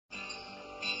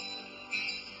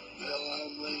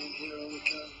here on the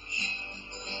couch.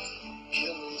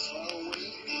 Kettle's far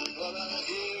away, but I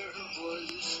hear her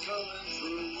voice coming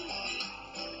through.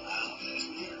 I'll never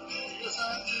hear her. Yes,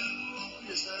 I do.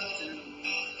 Yes, I do.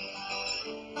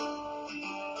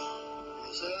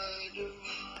 Yes, I do.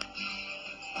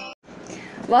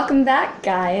 Welcome back,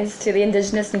 guys, to the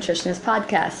Indigenous Nutritionist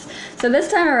Podcast. So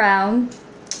this time around,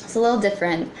 it's a little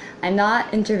different. I'm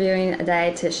not interviewing a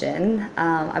dietitian.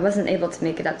 I wasn't able to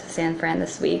make it up to San Fran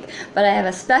this week, but I have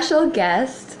a special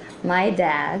guest, my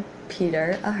dad,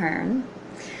 Peter Ahern.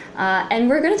 And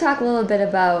we're going to talk a little bit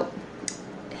about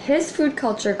his food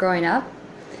culture growing up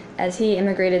as he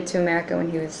immigrated to America when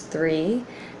he was 3.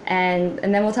 And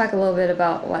then we'll talk a little bit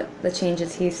about what the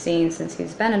changes he's seen since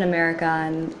he's been in America.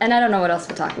 And I don't know what else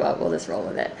to talk about. We'll just roll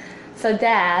with it. So,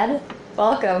 Dad,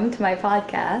 welcome to my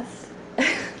podcast.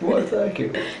 Well, thank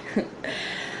you.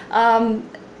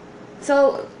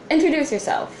 So, introduce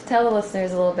yourself. Tell the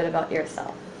listeners a little bit about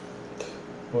yourself.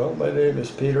 Well, my name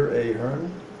is Peter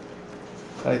Ahern.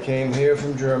 I came here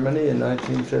from Germany in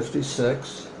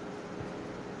 1956.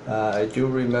 I do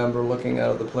remember looking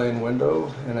out of the plane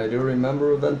window, and I do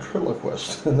remember a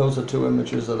ventriloquist. And those are 2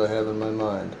 images that I have in my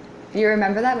mind. You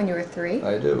remember that when you were 3?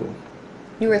 I do.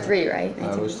 You were 3, right?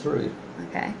 I was 3.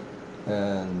 Okay.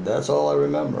 And that's all I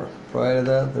remember. Prior to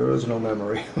that, there is no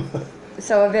memory.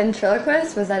 So a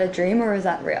ventriloquist, was that a dream or was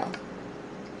that real?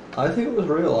 I think it was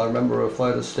real. I remember a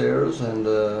flight of stairs and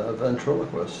a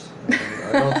ventriloquist. And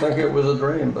I don't think it was a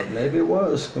dream, but maybe it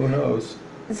was. Who knows?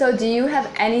 So do you have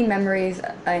any memories,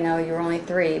 I know you were only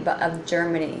 3, but of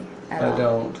Germany at all? I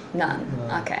don't. None?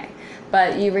 No. Okay.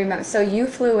 But you remember, so you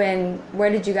flew in,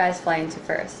 where did you guys fly into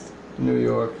first? New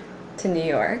York. To New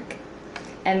York.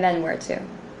 And then where to?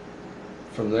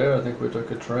 From there, I think we took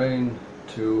a train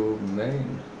to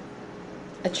Maine.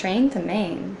 A train to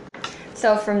Maine.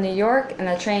 So from New York and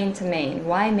a train to Maine.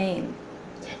 Why Maine?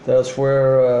 That's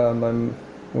where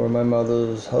my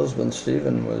mother's husband,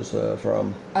 Stephen, was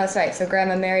from. Oh, that's right. So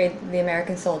Grandma married the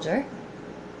American soldier.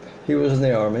 He was in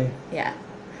the Army. Yeah.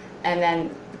 And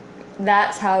then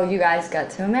that's how you guys got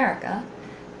to America.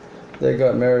 They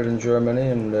got married in Germany,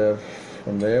 and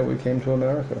from there we came to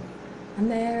America.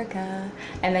 America.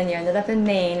 And then you ended up in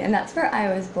Maine, and that's where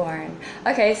I was born.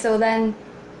 Okay, so then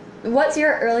what's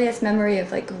your earliest memory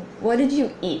of, like, what did you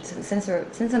eat? Since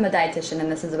I'm a dietitian and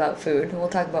this is about food, we'll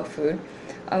talk about food.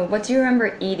 What do you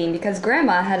remember eating? Because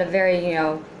Grandma had a very,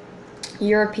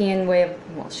 European way of,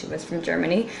 well, she was from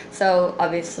Germany, so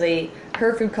obviously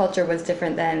her food culture was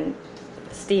different than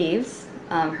Steve's,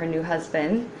 her new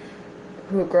husband,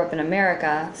 who grew up in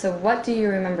America. So what do you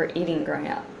remember eating growing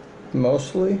up?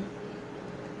 Mostly.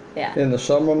 Yeah. In the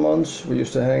summer months, we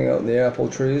used to hang out in the apple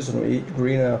trees and we eat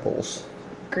green apples.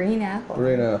 Green apple?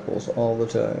 Green apples all the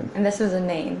time. And this was in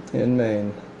Maine? In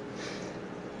Maine.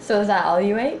 So is that all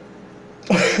you ate?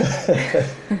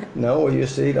 No, we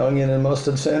used to eat onion and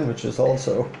mustard sandwiches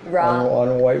also. Raw?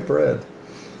 On white bread.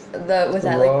 Was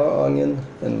that raw onion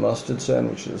and mustard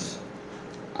sandwiches.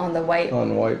 On the white?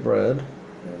 On white bread.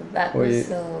 That was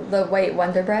the white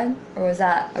Wonder Bread? Or was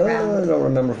that around? I don't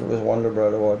remember if it was Wonder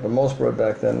Bread or what, but most bread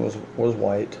back then was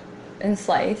white. And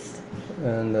sliced?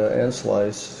 And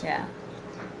sliced. Yeah.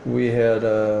 We had,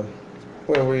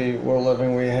 where we were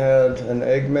living, we had an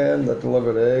eggman that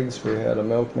delivered eggs. We had a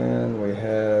milkman. We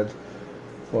had,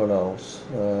 what else?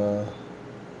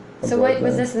 So what,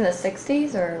 was this in the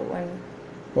 60s or when?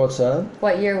 What's that?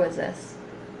 What year was this?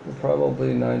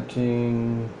 Probably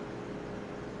 1959,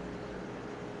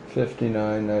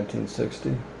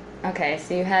 1960. Okay,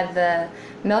 so you had the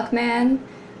milkman.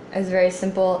 It was very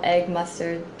simple onion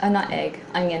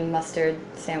mustard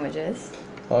sandwiches.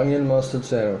 Onion mustard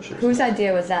sandwiches. Whose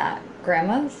idea was that?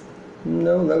 Grandma's?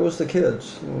 No, that was the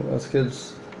kids. Us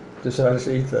kids decided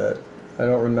to eat that. I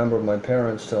don't remember my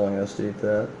parents telling us to eat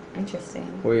that. Interesting.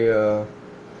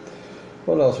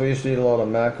 What else? We used to eat a lot of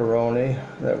macaroni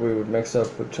that we would mix up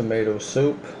with tomato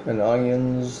soup and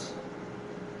onions.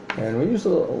 And we used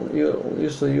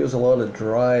to use a lot of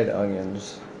dried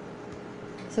onions.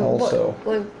 So also.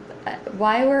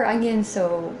 Why were onions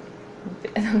so...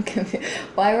 I'm confused.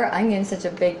 Why were onions such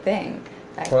a big thing?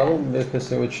 Probably because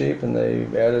they were cheap and they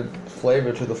added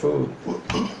flavor to the food.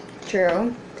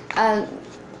 True.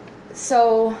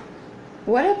 So,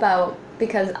 what about,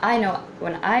 because I know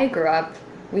when I grew up,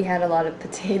 we had a lot of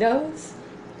potatoes,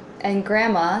 and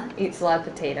Grandma eats a lot of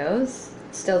potatoes,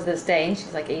 still to this day, and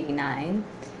she's like 89.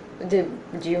 Do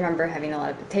you remember having a lot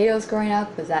of potatoes growing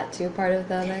up? Was that too part of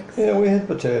the mix? Yeah, we had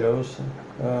potatoes.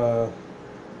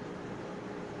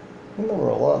 I remember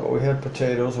a lot, but we had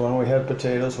potatoes. When we had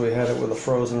potatoes, we had it with a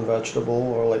frozen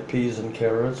vegetable, or like peas and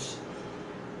carrots,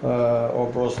 or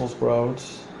Brussels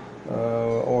sprouts.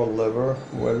 or liver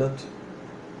with it.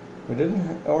 We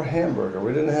didn't, or hamburger.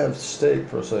 We didn't have steak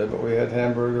per se, but we had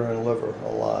hamburger and liver a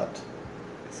lot.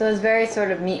 So it was very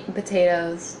sort of meat and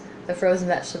potatoes, the frozen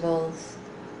vegetables.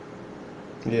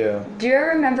 Yeah. Do you ever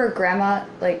remember Grandma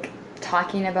like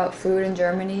talking about food in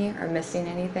Germany or missing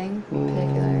anything in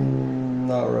particular?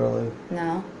 Not really.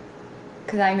 No,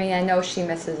 because I mean I know she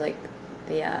misses like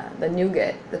the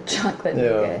nougat, the chocolate Yeah.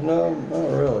 nougat. No,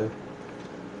 not really.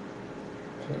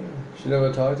 She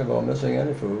never talked about missing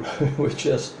any food.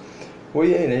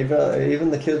 We ate.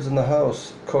 Even the kids in the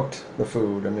house cooked the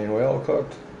food. I mean, we all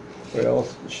cooked. We all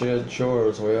shared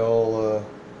chores. We all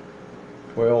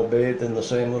bathed in the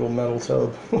same little metal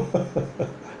tub.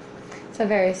 It's a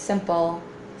very simple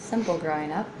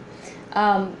growing up.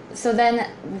 So then,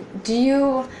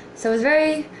 so it was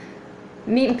very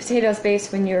meat and potatoes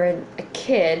based when you were a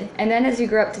kid, and then as you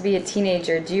grew up to be a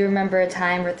teenager, do you remember a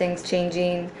time where things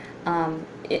changing,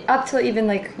 up till even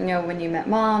like, you know, when you met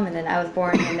Mom, and then I was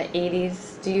born in the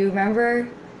 80s, do you remember,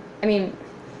 I mean,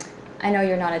 I know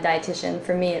you're not a dietitian.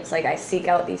 For me, it's like I seek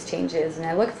out these changes and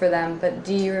I look for them, but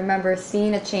do you remember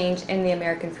seeing a change in the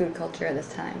American food culture at this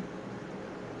time?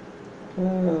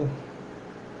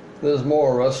 There's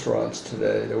more restaurants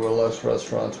today. There were less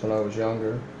restaurants when I was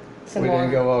younger. Some We more.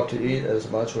 didn't go out to eat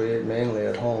as much. We ate mainly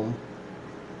at home.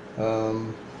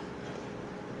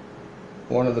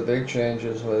 One of the big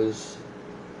changes was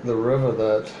the river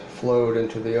that flowed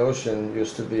into the ocean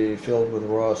used to be filled with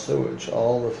raw sewage.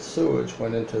 All the sewage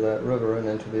went into that river and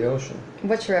into the ocean.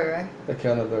 Which river? The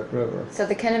Kennebec River. So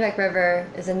the Kennebec River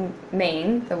is in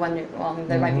Maine, the one, well,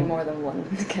 there might be more than one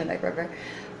Kennebec River,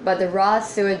 but the raw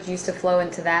sewage used to flow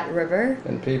into that river.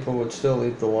 And people would still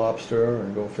eat the lobster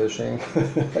and go fishing.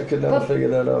 I could never figure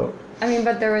that out. I mean,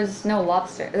 but there was no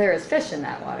lobster. There was fish in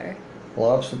that water.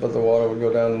 Lobster, but the water would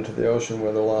go down into the ocean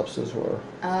where the lobsters were.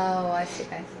 Oh, I see.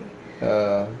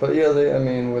 But yeah,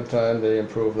 with time they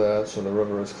improved that, so the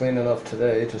river is clean enough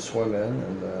today to swim in.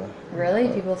 And Really?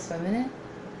 People swim in it?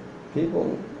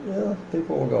 people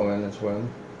will go in and swim.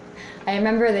 I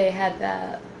remember they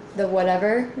had the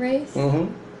whatever race,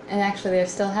 Mm-hmm. and actually they're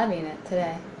still having it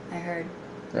today, I heard.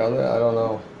 Yeah, I don't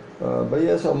know. But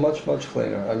yeah, so much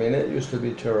cleaner. I mean, it used to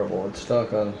be terrible. It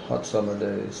stunk on hot summer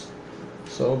days.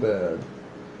 So bad.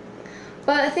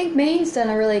 But I think Maine's done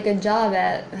a really good job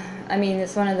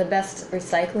it's one of the best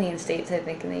recycling states, I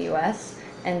think, in the U.S.,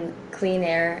 and clean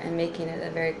air and making it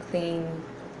a very clean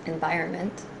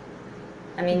environment.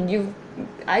 I mean,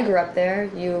 I grew up there.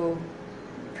 You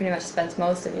pretty much spent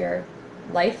most of your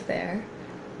life there.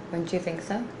 Wouldn't you think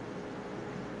so?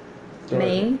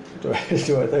 Maine? Do I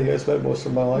think I spent most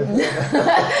of my life there?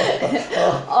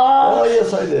 Oh,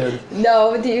 yes, I did.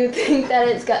 No, do you think that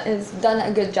it's done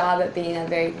a good job at being a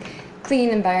very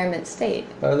clean environment state?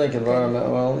 I think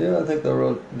I think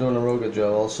they're doing a real good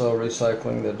job. Also,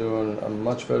 recycling, they're doing a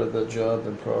much better job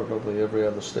than probably every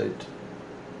other state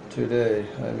today.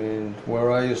 I mean,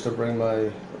 where I used to bring my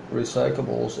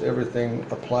recyclables, everything,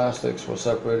 the plastics were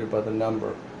separated by the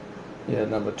number. You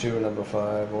had number 2, number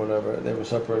 5, whatever. They were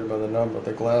separated by the number.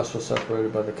 The glass was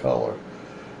separated by the color.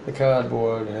 The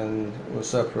cardboard was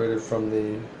separated from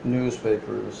the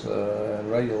newspapers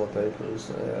and regular papers.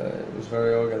 It was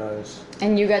very organized.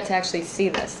 And you got to actually see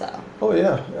this, though. Oh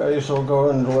yeah, I used to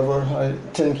go and deliver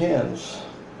tin cans,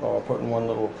 or put in one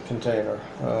little container.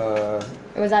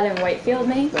 Was that in Whitefield,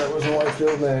 Maine? That was in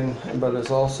Whitefield, Maine, but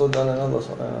it's also done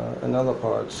in other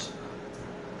parts.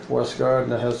 West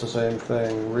Gardner has the same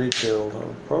thing. Reedfield,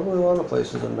 probably a lot of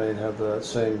places in Maine have that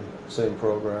same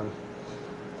program.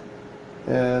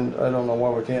 And I don't know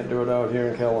why we can't do it out here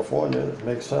in California. It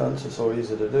makes sense. It's so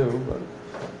easy to do, but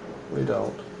we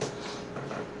don't.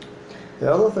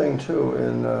 The other thing too,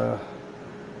 in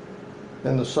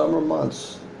the summer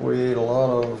months, we ate a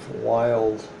lot of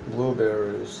wild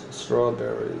blueberries,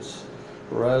 strawberries,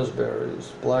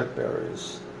 raspberries,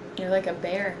 blackberries. You're like a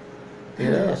bear.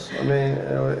 Yes, and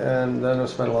then I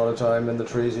spent a lot of time in the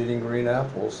trees eating green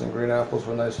apples, and green apples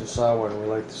were nice and sour, and we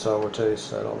liked the sour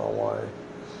taste. I don't know why.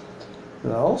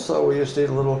 And also, we used to eat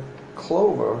a little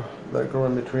clover that grew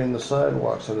in between the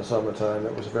sidewalks in the summertime.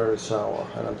 It was very sour,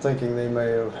 and I'm thinking they may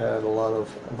have had a lot of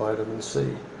vitamin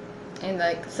C. And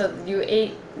so you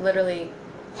ate literally...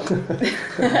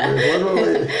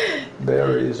 Literally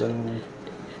berries and...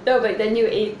 No, but then you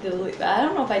ate I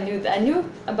don't know if I knew that. I knew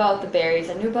about the berries,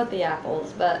 I knew about the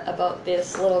apples, but about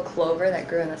this little clover that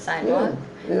grew in the sidewalk.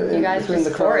 Yeah, you guys between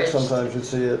just the cracks, foraged. sometimes you'd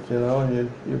see it,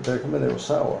 and you'd pick them, and they were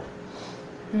sour.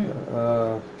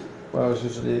 I was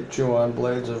used to chew on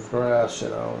blades of grass,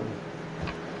 and I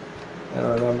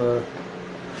remember.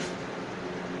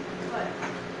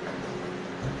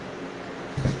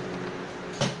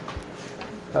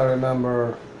 I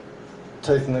remember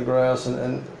taking the grass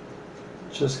and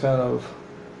just kind of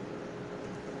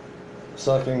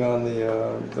sucking on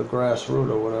the grass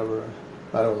root or whatever.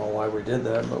 I don't know why we did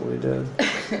that, but we did.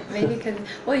 Maybe because,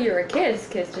 well, you were kids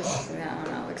just, I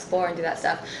don't know, explore and do that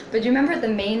stuff. But do you remember at the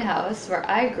main house where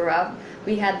I grew up,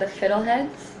 we had the fiddleheads?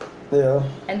 Yeah.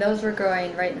 And those were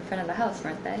growing right in front of the house,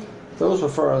 weren't they? Those were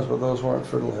ferns, but those weren't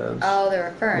fiddleheads. Oh, they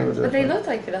were ferns. They were but they different. looked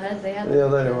like fiddleheads. They had. Yeah,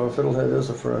 they do. A fiddlehead is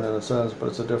a fern in a sense, but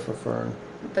it's a different fern.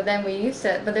 But then we used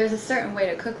to, but there's a certain way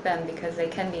to cook them because they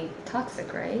can be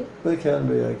toxic, right? They can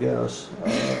be, I guess.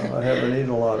 I haven't eaten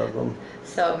a lot of them.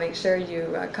 So make sure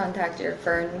you contact your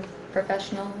fern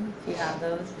professional if you have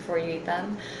those before you eat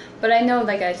them. But I know,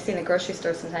 like I've seen at grocery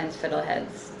store sometimes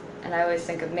fiddleheads, and I always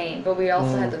think of Maine. But we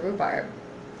also had the rhubarb.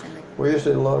 And We used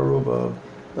to eat a lot of rhubarb.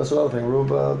 That's another thing.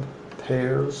 Rhubarb,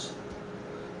 pears,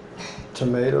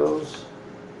 tomatoes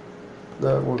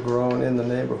that were grown in the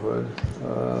neighborhood.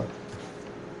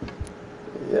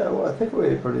 Yeah, well, I think we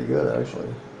ate pretty good, actually.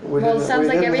 Well, it sounds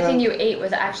like everything you ate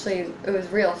was actually, it was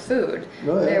real food.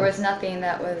 Oh, yeah. There was nothing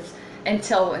that was,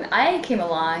 until when I came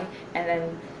along, and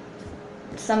then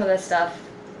some of the stuff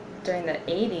during the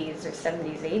 80s or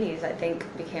 70s, 80s, I think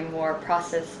became more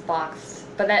processed, boxed.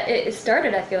 But that it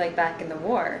started, I feel like, back in the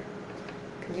war.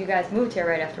 Because you guys moved here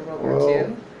right after World War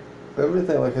II.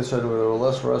 Everything, like I said, there were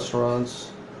less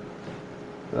restaurants.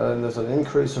 And there's an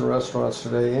increase in restaurants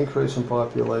today, increase in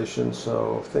population,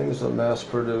 so things are mass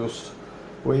produced.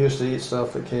 We used to eat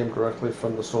stuff that came directly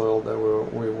from the soil that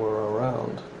we were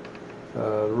around.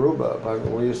 Rhubarb,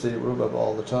 we used to eat rhubarb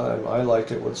all the time. I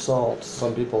liked it with salt.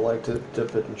 Some people like to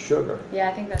dip it in sugar. Yeah,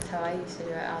 I think that's how I used to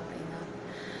do it, oddly enough.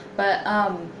 But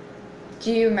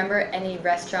do you remember any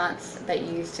restaurants that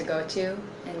you used to go to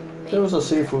in Maine? There was a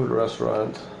seafood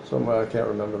restaurant somewhere, I can't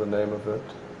remember the name of it.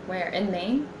 Where? In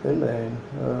Maine? In Maine.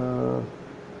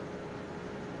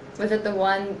 Was it the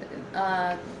one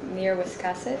near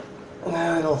Wiscasset?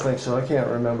 I don't think so. I can't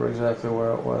remember exactly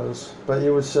where it was. But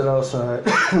you would sit outside.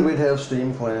 We'd have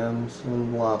steamed clams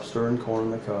and lobster and corn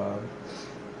on the cob.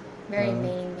 Very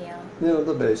Maine meal. You know,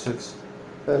 the basics.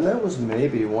 And that was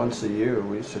maybe once a year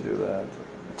we used to do that.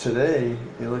 Today,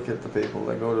 you look at the people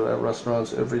that go to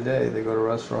restaurants every day. They go to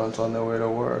restaurants on their way to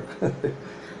work.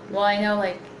 Well, I know,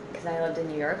 like, because I lived in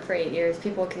New York for 8 years,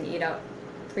 people can eat out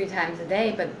 3 times a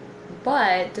day,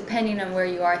 but depending on where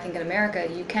you are, I think in America,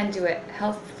 you can do it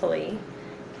healthfully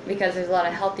because there's a lot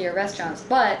of healthier restaurants,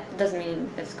 but it doesn't mean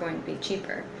it's going to be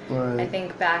cheaper. Right. I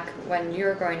think back when you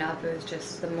were growing up, it was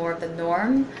just more of the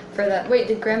norm for the. Wait,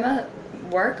 did Grandma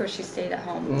work or she stayed at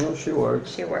home? No, she worked.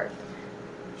 She worked.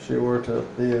 She worked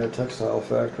at the textile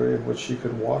factory, which she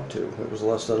could walk to. It was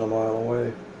less than a mile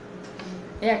away.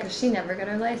 Yeah, because she never got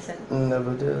her license.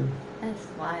 Never did. That's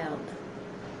wild.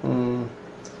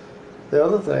 The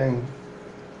other thing,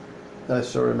 I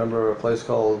still remember a place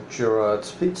called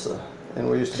Gerard's Pizza, and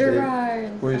we used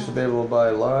to be able to buy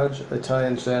large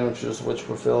Italian sandwiches, which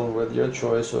were filled with your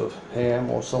choice of ham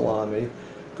or salami,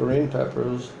 green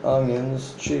peppers,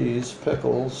 onions, cheese,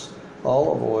 pickles,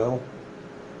 olive oil,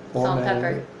 or Salt and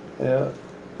pepper. Yeah,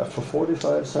 for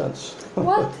 45 cents.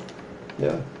 What?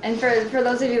 Yeah. And for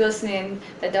those of you listening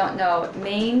that don't know,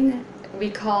 Maine, we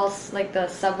call like the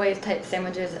Subway type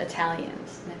sandwiches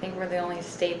Italians. And I think we're the only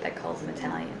state that calls them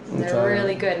Italians. And they're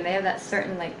really good, and they have that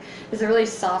certain, like, it's a really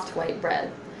soft white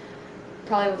bread.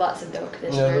 Probably with lots of dough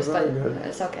conditioners, Yeah, but good.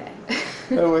 it's okay.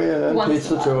 And Once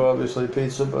pizza in a too, while. obviously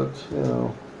pizza, but you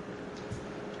know.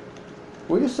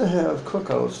 We used to have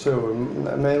cookouts too,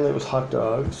 and mainly it was hot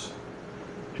dogs,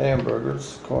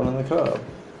 hamburgers, corn on the cob,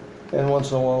 and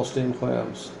once in a while steamed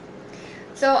clams.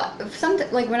 So,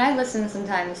 like when I listen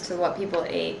sometimes to what people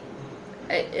ate,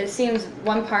 it seems,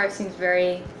 one part seems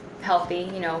very healthy,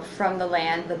 you know, from the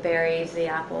land, the berries, the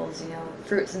apples, you know,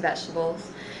 fruits and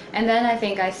vegetables. And then I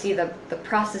think I see the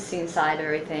processing side of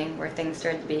everything, where things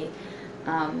started to be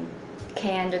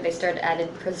canned, or they started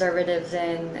added preservatives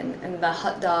in, and the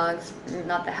hot dogs,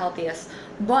 not the healthiest.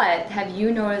 But have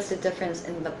you noticed a difference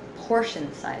in the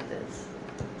portion sizes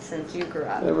since you grew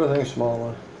up? Everything's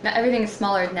smaller. Now, everything's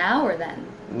smaller now or then?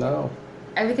 No.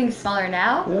 Everything's smaller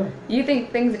now? Yeah. You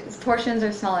think portions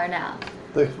are smaller now?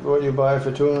 What you buy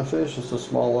for tuna fish is a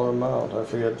smaller amount. I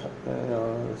forget, you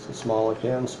know, it's a smaller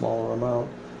can, smaller amount.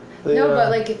 No, but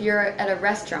like if you're at a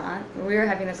restaurant, we were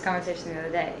having this conversation the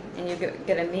other day, and you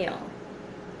get a meal,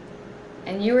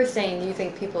 and you were saying you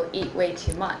think people eat way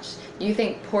too much. You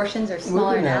think portions are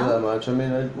smaller we didn't now? have that much. I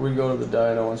mean, we go to the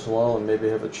diner once in a while and maybe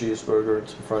have a cheeseburger and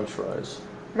some french fries.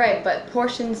 Right, but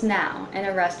portions now in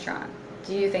a restaurant,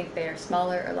 do you think they are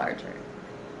smaller or larger?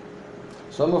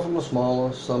 Some of them are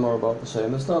smaller, some are about the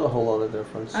same. There's not a whole lot of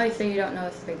difference. Oh, so you don't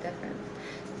notice a big difference.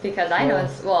 Because I know Well-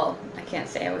 it's, well, I can't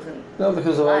say I wasn't. No,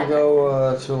 because if I Fine.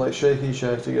 go to like Shaky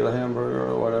Shack to get a hamburger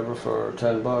or whatever for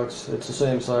 $10, it's the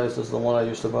same size as the one I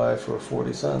used to buy for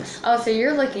 40 cents. Oh, so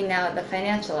you're looking now at the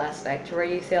financial aspect where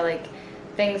you feel like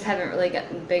things haven't really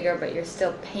gotten bigger, but you're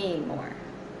still paying more.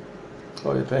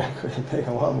 Oh, you're paying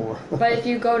a lot more. But if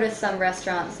you go to some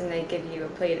restaurants and they give you a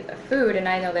plate of food, and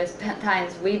I know there's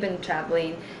times we've been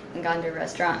traveling and gone to a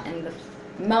restaurant, and the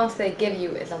amounts they give you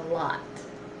is a lot.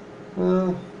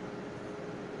 Well,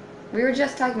 We were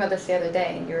just talking about this the other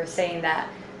day, and you were saying that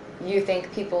you think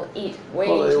people eat way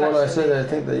too much. when I than say they that I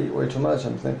think they eat way too much,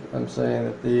 I'm saying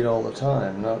that they eat all the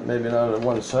time. Maybe not in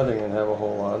one setting and have a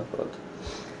whole lot, but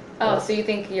Oh, so you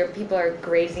think your people are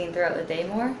grazing throughout the day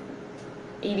more?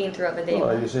 Eating throughout the day well,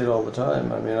 I more? used to eat all the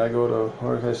time. I mean, I go to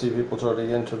work, I see people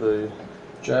turning into the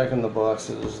Jack in the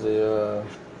Boxes, the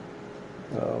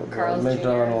Carl's Jr.,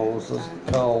 McDonald's, the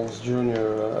McDonald's.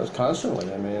 Carl's Jr.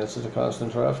 Constantly. I mean, it's just a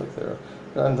constant traffic there.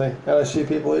 And I see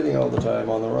people eating all the time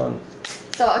on the run.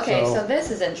 So, okay, So- so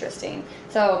this is interesting.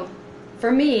 So,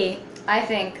 for me, I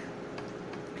think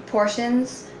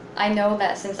portions, I know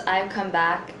that since I've come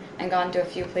back and gone to a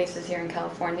few places here in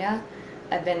California,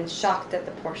 I've been shocked at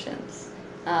the portions.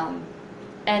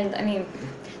 And, I mean,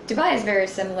 Dubai is very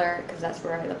similar, because that's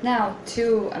where I live now,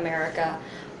 to America.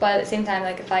 But at the same time,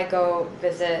 like, if I go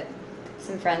visit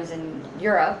some friends in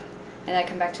Europe, and I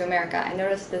come back to America, I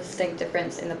notice the distinct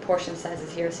difference in the portion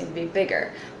sizes here seem to be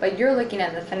bigger. But you're looking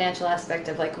at the financial aspect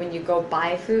of like when you go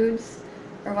buy foods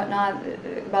or whatnot,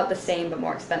 about the same but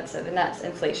more expensive, and that's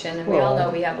inflation. And we all Well,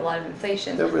 know we have a lot of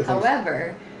inflation. everything's-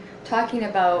 However, talking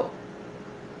about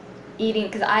eating,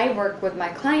 because I work with my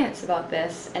clients about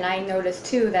this, and I notice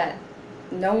too that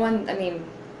no one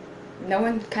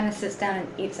kind of sits down and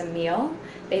eats a meal.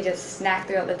 They just snack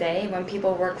throughout the day. When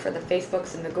people work for the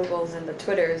Facebooks and the Googles and the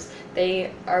Twitters,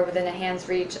 they are within a hand's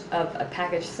reach of a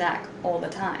packaged snack all the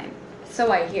time.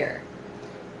 So I hear.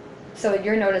 So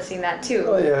you're noticing that too.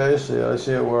 Oh yeah, I see it. I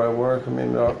see it where I work. I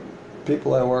mean,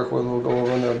 people I work with will go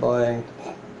over and they're buying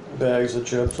bags of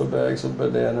chips or bags of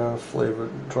banana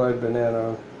flavored, dried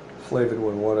banana flavored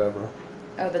with whatever.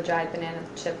 Oh, the dried banana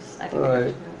chips. I think Right. I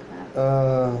mentioned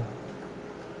that.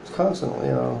 It's constantly,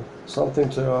 something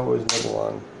to always nibble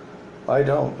on. I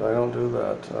don't do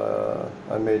that.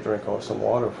 I may drink some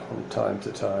water from time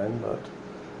to time, but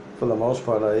for the most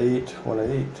part, I eat when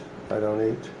I eat. I don't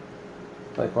eat.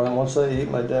 Like once I eat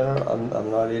my dinner,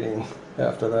 I'm not eating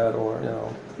after that, or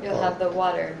You'll have the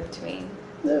water in between.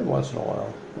 yeah, once in a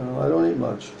while. I don't eat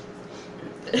much.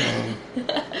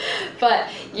 But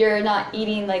you're not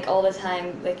eating like all the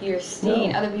time like you're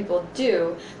seeing No. other people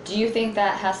do. Do you think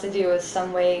that has to do with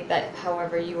some way that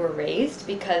however you were raised?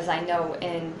 Because I know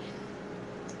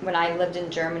when I lived in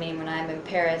Germany, when I'm in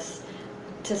Paris,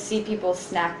 to see people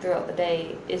snack throughout the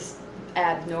day is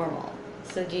abnormal.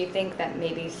 So do you think that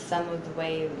maybe some of the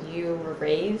way you were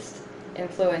raised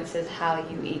influences how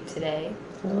you eat today?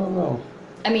 I don't know.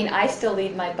 I mean, I still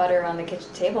leave my butter on the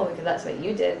kitchen table because that's what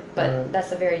you did, but Right.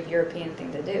 that's a very European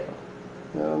thing to do.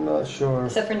 Yeah, I'm not sure.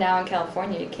 Except for now in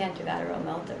California, you can't do that or it'll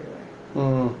melt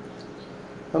everywhere.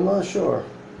 I'm not sure.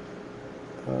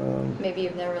 Maybe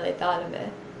you've never really thought of it.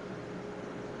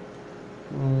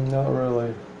 Not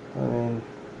really. I mean,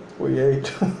 we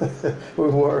ate, we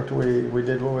worked, we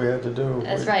did what we had to do.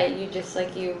 That's right. You just like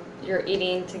you're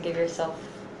eating to give yourself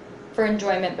for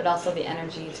enjoyment, but also the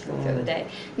energy to go through the day.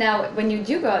 Now, when you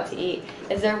do go out to eat,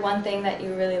 is there one thing that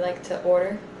you really like to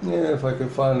order? Yeah, if I could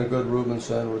find a good Reuben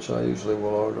sandwich, I usually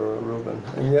will order a Reuben.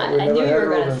 And yet I we never knew you had were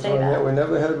gonna Reubens. say And that. yet we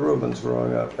never had Reubens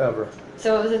growing up ever.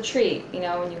 So it was a treat,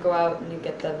 when you go out and you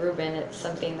get the Reuben. It's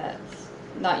something that's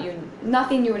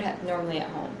nothing you would have normally at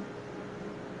home.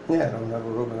 Yeah, I don't have a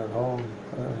Reuben at home.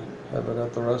 I have it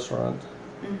at the restaurant.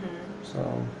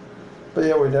 So, but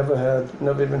yeah, we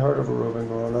never even heard of a Reuben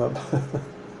growing up.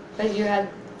 But you had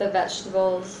the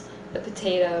vegetables, the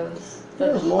potatoes, It the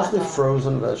was mostly hot dog.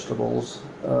 frozen vegetables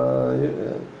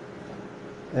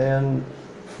and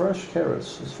fresh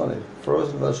carrots. It's funny,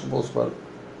 frozen vegetables, but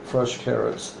fresh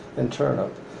carrots and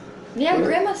turnip. Yeah, Yeah.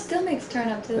 Grandma still makes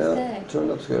turnip to this day.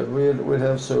 Turnip's good. We'd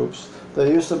have soups. There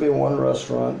used to be one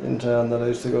restaurant in town that I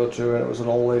used to go to, and it was an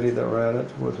old lady that ran it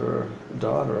with her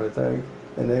daughter, I think,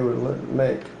 and they would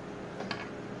make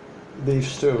beef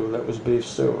stew. That was beef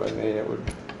stew. I mean, it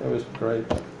was great.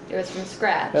 It was from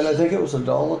scratch. And I think it was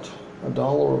 $1 a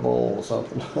bowl or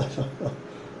something. I don't know.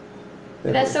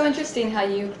 That's so interesting how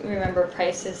you remember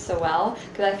prices so well,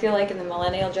 because I feel like in the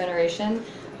millennial generation,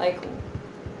 like,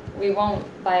 we won't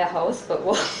buy a house, but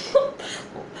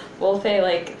we'll pay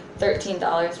like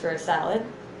 $13 for a salad.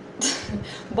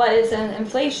 but it's an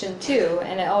inflation too,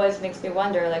 and it always makes me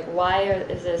wonder, like,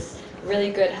 is this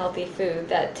really good, healthy food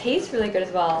that tastes really good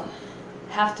as well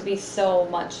have to be so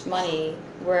much money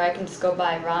where I can just go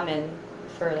buy ramen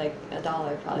for like $1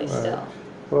 probably Right. still.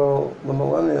 Well, the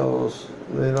millennials,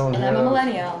 they don't And have... I'm a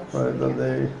millennial. Right, but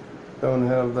they don't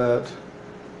have that,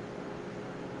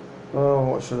 oh,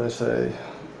 what should I say,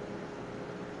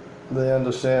 the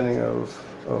understanding of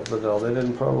the doll. They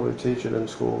didn't probably teach it in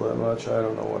school that much. I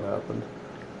don't know what happened.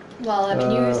 Well, I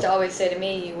mean, you used to always say to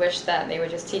me, you wish that they would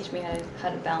just teach me how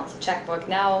to balance a checkbook.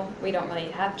 Now we don't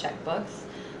really have checkbooks,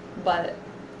 but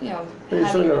you know, You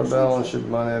still having got to this balance your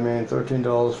money. I mean,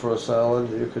 $13 for a salad.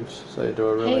 You could say, do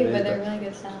I really Hey, need but they're that? really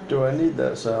good salads. Do I need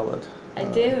that salad? I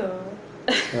do.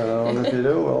 You know, and if you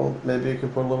do, well, maybe you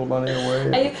could put a little money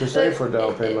away to save for a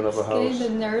down payment of a house. It's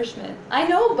getting the nourishment. I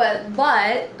know, but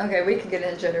okay, we could get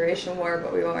into generation war,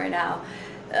 but we won't right now.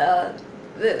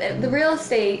 The real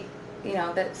estate, you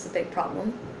know, that's a big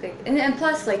problem. And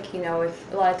plus, like, you know,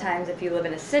 if a lot of times if you live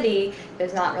in a city,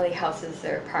 there's not really houses,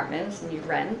 they're apartments, and you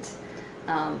rent.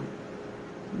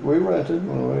 We rented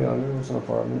when we were younger. It was an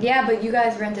apartment. Yeah, but you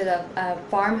guys rented a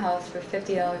farmhouse for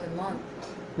 $50 a month.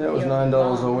 Yeah, it was Your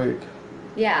 $9 a mom. week.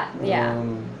 Yeah.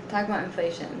 Talk about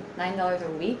inflation. $9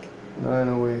 a week?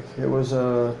 $9 a week. It was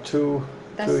a two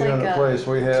That's unit like place.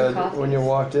 We had, coffees. when you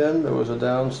walked in, there was a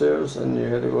downstairs, and you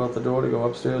had to go out the door to go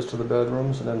upstairs to the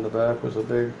bedrooms, and in the back was a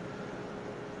big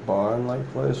barn-like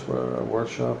place for a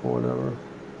workshop or whatever.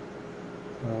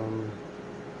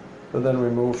 But then we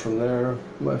moved from there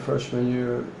my freshman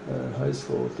year at high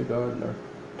school to Gardner,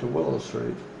 to Willow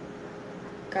Street.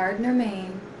 Gardner,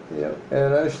 Maine. Yep.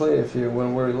 And actually,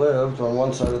 when we lived, on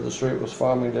one side of the street was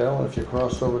Farmingdale, and if you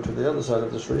crossed over to the other side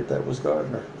of the street, that was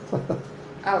Gardner.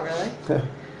 Oh, really?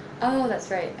 Oh, that's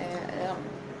right.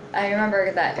 I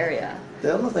remember that area.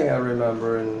 The other thing I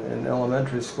remember in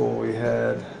elementary school, we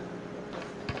had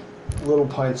little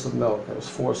pints of milk. It was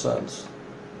 4 cents.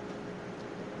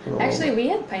 Actually, we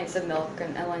had pints of milk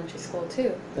in elementary school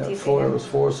too. Yeah, TCM. it was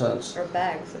 4 cents. Or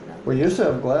bags of milk. We used to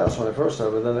have glass when I first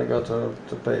started, but then it got to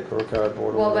paper or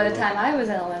cardboard. Well, or by the whatever. time I was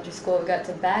in elementary school, we got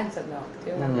to bags of milk. Do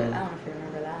you remember? Mm. I don't know if you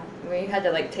remember that. We had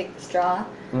to like take the straw,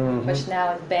 Mhm. which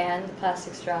now is banned, the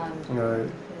plastic straw and Right.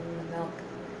 the milk.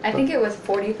 I think it was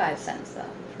 45 cents though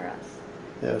for us.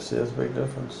 Yeah, see, that's a big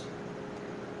difference.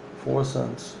 4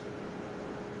 cents.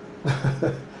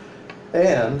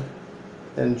 And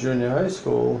in junior high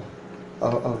school,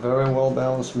 a very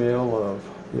well-balanced meal of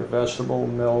your vegetable,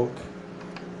 milk,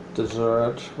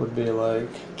 dessert would be like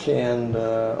canned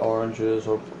oranges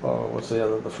or what's the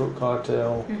other, the fruit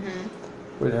cocktail.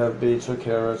 Mm-hmm. We'd have beets or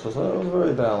carrots. So it was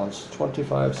very balanced.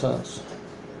 25 cents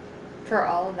For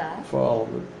all of that. for all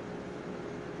of it.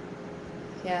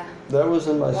 Yeah. That was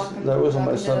in my Welcome to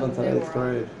the 7th and new 8th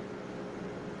world. grade.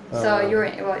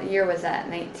 So what year was that?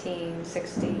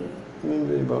 1960.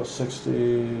 Maybe about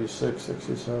 66,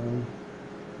 67.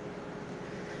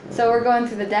 So we're going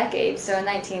through the decades. So in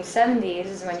 1970s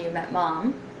is when you met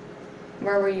Mom.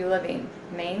 Where were you living?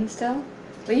 Maine still?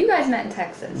 Well, you guys met in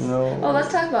Texas. No. Oh,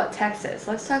 let's talk about Texas.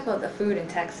 Let's talk about the food in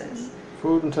Texas.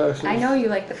 Food in Texas. I know you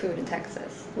like the food in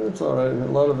Texas. It's all right.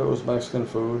 A lot of it was Mexican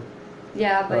food.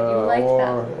 Yeah, but you liked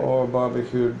that food. Or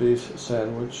barbecued beef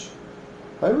sandwich.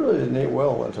 I really didn't eat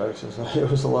well in Texas. It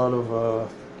was a lot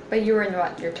of... But you were in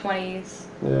what, your 20s?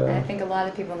 And I yeah. think a lot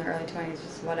of people in the early 20s,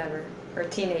 just whatever. Or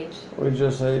teenage. We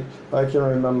just ate. I can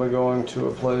remember going to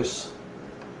a place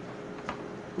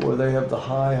where they have the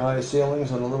high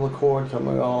ceilings and a little cord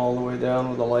coming all the way down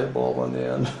with a light bulb on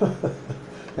the end.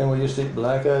 And we used to eat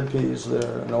black-eyed peas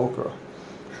there and okra.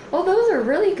 Well, those are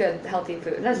really good, healthy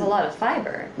food. There's a lot of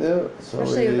fiber. Yeah, so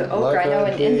Especially we the ate okra. I know in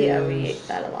black-eyed India we peas, ate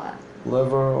that a lot.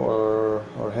 liver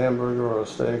or hamburger or a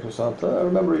steak or something. I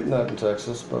remember eating that in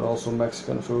Texas, but also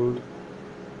Mexican food.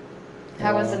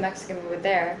 How was the Mexican food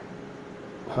there?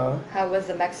 Huh? How was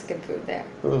the Mexican food there?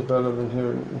 It was better than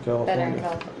here in California. Better in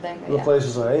California. The Yeah.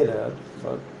 places I ate at,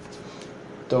 but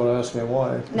don't ask me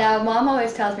why. Now, Mom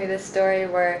always tells me this story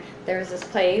where there was this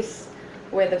place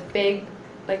with a big,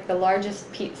 like the largest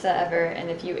pizza ever, and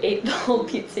if you ate the whole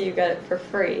pizza, you got it for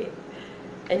free.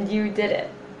 And you did it.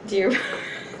 Do you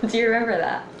do you remember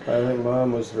that? I think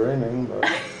Mom was dreaming, but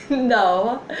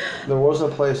No. there was a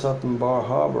place up in Bar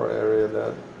Harbor area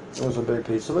that was a big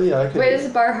pizza. But yeah, I could. Wait, is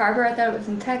it Bar Harbor? I thought it was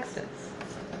in Texas.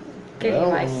 Give me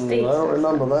my states. I don't or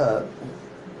remember something.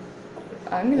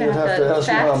 that. I'm gonna You'd have to ask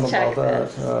Mom fact check about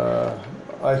that.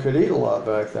 this. I could eat a lot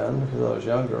back then because I was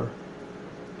younger,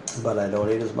 but I don't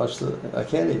eat as much. I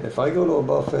can't eat. If I go to a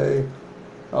buffet,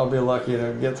 I'll be lucky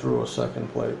to get through a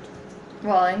second plate.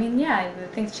 Well, I mean, yeah,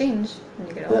 things change when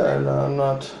you get older. Yeah, and I'm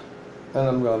not And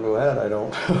I'm going to add, I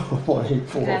don't want to eat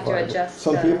 4 You or have to 5. adjust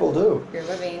Some people do. your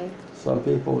living. Some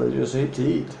people, they just eat to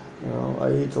eat. You know,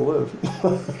 I eat to live.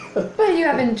 But you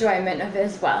have enjoyment of it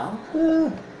as well.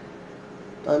 Yeah.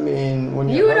 I mean, when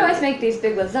You would always make these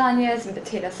big lasagnas and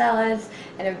potato salads,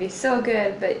 and it would be so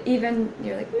good, but even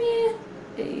you're like, meh.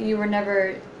 You were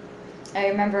never. I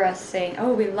remember us saying,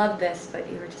 "Oh, we love this," but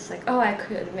you were just like, "Oh, I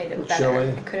could have made it better. Chili.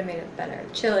 I could have made it better."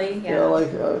 Chili, yeah. Yeah, I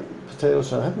like potato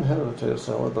salad. I haven't had a potato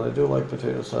salad, but I do like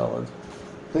potato salad.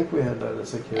 I think we had that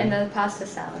as a kid. And the pasta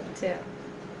salad too. Yeah.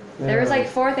 There was like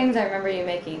 4 things I remember you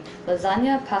making: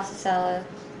 lasagna, pasta salad,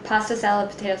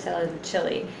 potato salad, and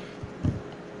chili.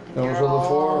 And Those you're are the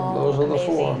 4. all Those are the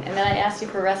 4. amazing. And then I asked you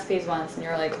for recipes once, and you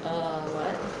were like,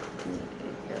 what? And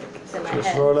you're like, it's in my Just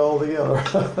head. throw it all together.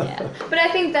 Yeah, but I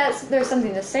think there's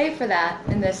something to say for that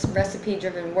in this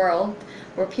recipe-driven world,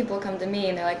 where people come to me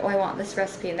and they're like, "Oh, I want this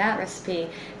recipe and that recipe,"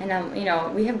 and you know,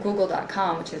 we have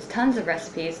Google.com, which has tons of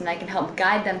recipes, and I can help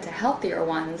guide them to healthier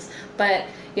ones. But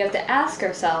you have to ask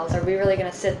ourselves: are we really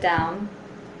going to sit down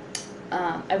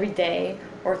every day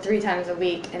or 3 times a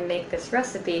week and make this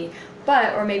recipe?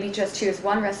 Or maybe just choose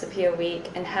one recipe a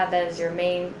week and have that as your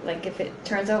main. Like, if it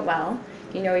turns out well,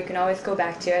 you know, you can always go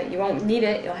back to it. You won't need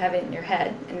it, you'll have it in your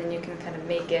head, and then you can kind of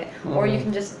make it. Or you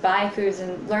can just buy foods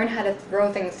and learn how to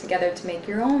throw things together to make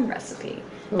your own recipe.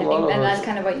 And that's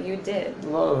kind of what you did. A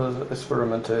lot of it is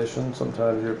experimentation.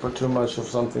 Sometimes you put too much of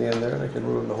something in there and it can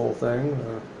ruin the whole thing.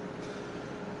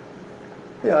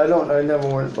 Yeah, I never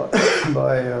went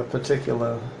by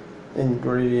particular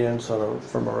ingredients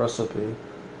from a recipe.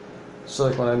 It's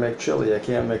like when I make chili, I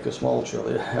can't make a small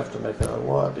chili. I have to make it a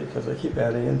lot because I keep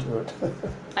adding into it.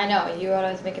 I know, you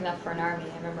always make enough for an army.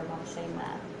 I remember Mom saying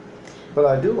that. But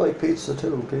I do like pizza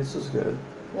too. Pizza's good.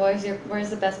 Where's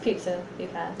the best pizza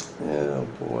you've had? Yeah,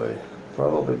 boy.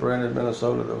 Probably Brainerd,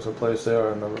 Minnesota. There was a place there I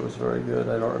remember it was very good.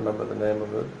 I don't remember the name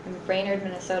of it. In Brainerd,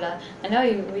 Minnesota. I know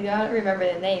we don't remember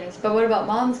the names, but what about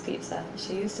Mom's pizza?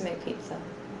 She used to make pizza.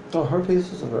 Oh, her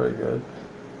pizzas are very good.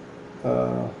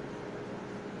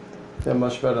 They're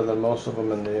much better than most of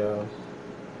them in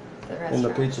the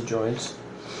pizza joints.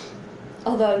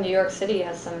 Although New York City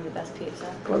has some of the best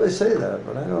pizza. Well, they say that,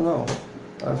 but I don't know.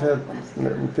 I've had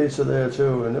pizza there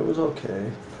too, and it was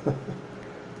okay.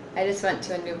 I just went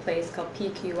to a new place called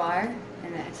PQR,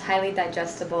 and it's highly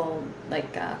digestible,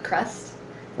 like crust.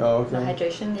 Oh, The okay.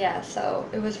 hydration, yeah. So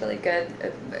it was really good.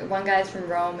 One guy's from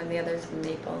Rome, and the other's from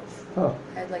Naples. Huh.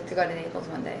 I'd like to go to Naples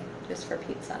one day just for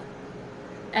pizza,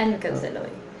 and because Italy.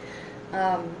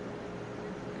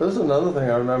 There's another thing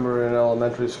I remember in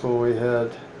elementary school. We had,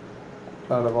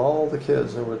 out of all the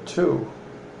kids, there were 2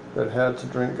 that had to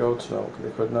drink goat's milk. They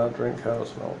could not drink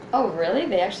cow's milk. Oh, really?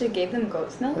 They actually gave them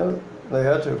goat's milk? Yeah, they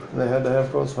had to. They had to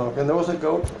have goat's milk. And there was a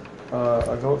goat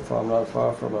farm not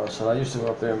far from us, and I used to go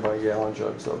up there and buy gallon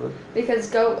jugs of it. Because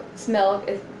goat's milk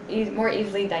is more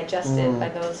easily digested by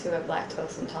those who have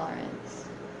lactose intolerance.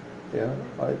 Yeah,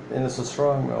 and it's a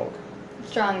strong milk.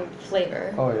 Strong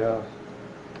flavor. Oh, yeah.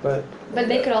 But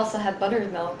they could also have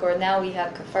buttered milk, or now we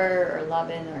have kefir or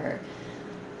Lovin or...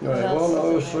 Right, well, no,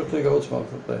 it was strictly goat's milk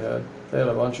that they had. They had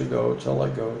a bunch of goats. I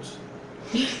like goats.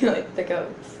 like the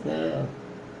goats. Yeah.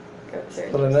 Goats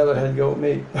are... But I never had goat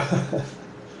meat.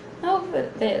 Oh,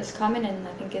 but it's common in,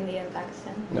 I think, India and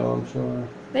Pakistan. No, I'm sure.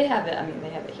 They have it. I mean, they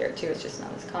have it here too. It's just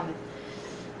not as common.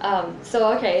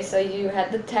 So you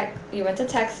had you went to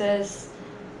Texas.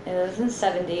 It was in the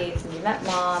 70s, and you met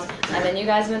Mom, and then you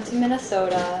guys went to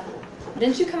Minnesota.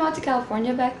 Didn't you come out to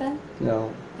California back then?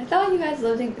 No. I thought you guys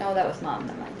lived in... No, that was Mom,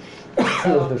 never mind.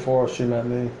 It was before she met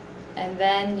me. And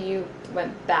then you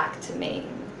went back to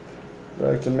Maine.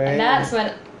 Back to Maine. And that's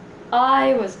when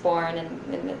I was born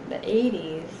in the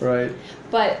 80s. Right.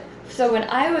 But, so when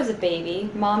I was a baby,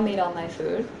 Mom made all my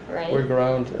food, right? We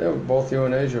ground, both you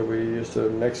and Asia, we used to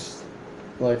mix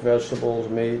like vegetables,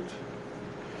 meat,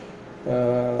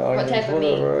 onions, type of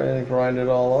whatever, and grind it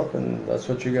all up, and that's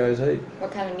what you guys ate.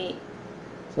 What kind of meat?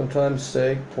 Sometimes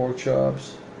steak, pork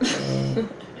chops.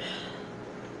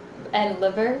 And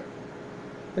liver,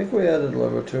 I think we added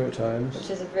liver 2 at times. which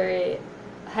is a very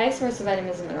high source of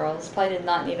vitamins and minerals. Probably did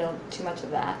not need too much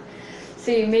of that.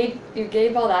 So you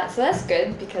gave all that. So that's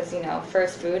good because,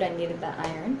 first food, I needed that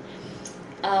iron.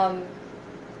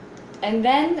 And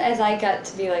then as I got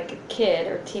to be like a kid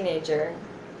or teenager,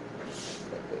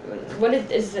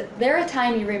 is there a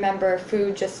time you remember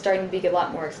food just starting to be a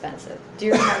lot more expensive? Do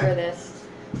you remember this?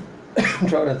 I'm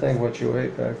trying to think what you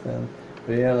ate back then.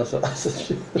 Vienna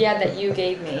sausage. Yeah, that you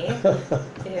gave me.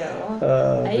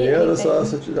 Vienna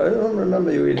sausage. I don't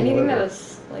remember you eating anything liver. that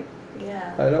was like,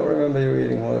 yeah. I don't remember you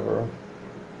eating liver.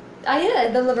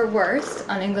 had the liverwurst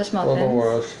on English muffins.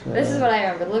 Liverwurst, This is yeah. what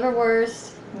I remember: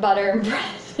 liverwurst, butter, and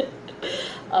bread.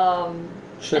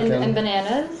 Chicken. And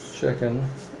bananas. Chicken.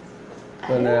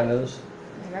 Bananas.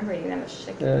 I remember eating them with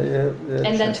chicken. Yeah,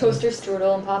 And then chicken. toaster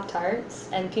strudel and Pop Tarts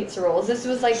and pizza rolls. This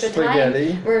was like the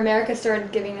Spaghetti. time where America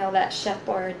started giving all that Chef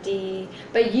Boyardee.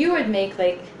 But you would make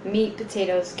like meat,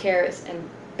 potatoes, carrots, and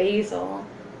basil.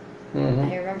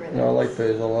 Mm-hmm. I remember that. No, I like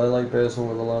basil. I like basil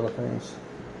with a lot of things.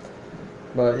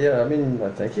 But yeah, I mean, I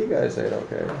think you guys ate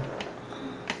okay.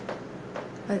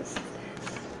 What's this?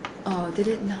 Oh, did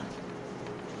it not?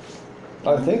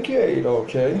 I think you ate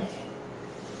okay.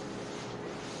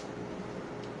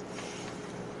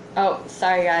 Oh,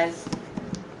 sorry guys.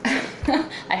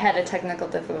 I had a technical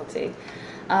difficulty.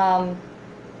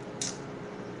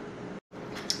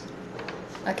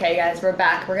 Okay guys, we're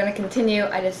back. We're going to continue.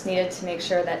 I just needed to make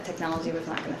sure that technology was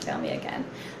not going to fail me again.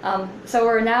 So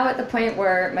we're now at the point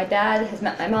where my dad has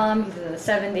met my mom. He's in the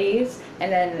 70s.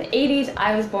 And then in the 80s,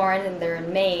 I was born and they're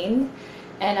in Maine.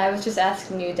 And I was just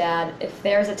asking you, Dad, if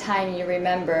there's a time you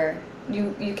remember,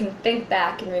 you can think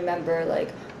back and remember,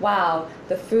 like, wow,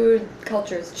 the food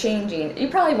culture is changing. You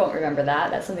probably won't remember that.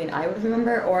 That's something I would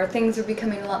remember. Or things are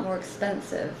becoming a lot more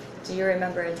expensive. Do you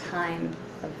remember a time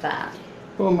of that?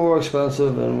 Well, more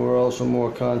expensive, and we're also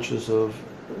more conscious of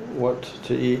what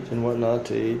to eat and what not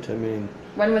to eat. I mean,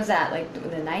 When was that? Like in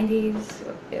the 90s?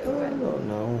 I don't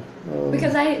know.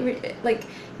 Because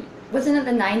wasn't it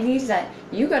the 90s that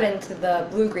you got into the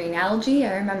blue-green algae?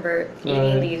 I remember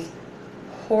eating these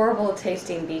horrible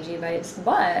tasting BG bites,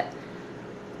 but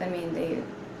I mean,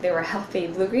 they were healthy.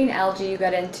 Blue-green algae you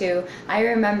got into. I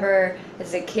remember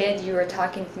as a kid you were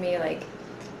talking to me like,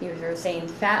 you were saying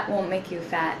fat won't make you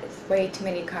fat. It's way too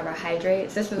many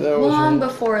carbohydrates. This was long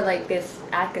before like this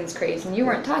Atkins craze, and you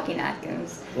weren't talking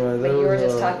Atkins, Right, but you were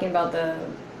just talking about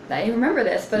I remember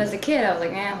this, but as a kid I was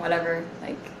like, whatever.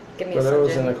 Like, give me a But that was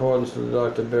in Slim Jim. accordance with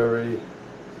Dr. Barry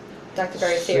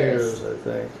Sears. I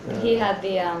think. Yeah. He had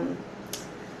the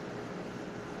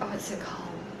what's it called?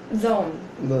 Zone.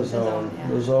 The zone. Yeah.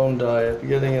 The zone diet.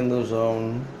 Getting in the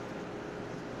zone.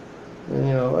 And,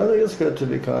 you know, I think it's good to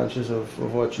be conscious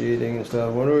of what you're eating and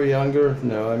stuff. When we were younger,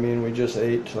 no, I mean, we just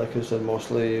ate, like I said,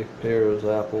 mostly pears,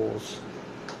 apples,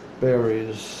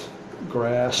 berries,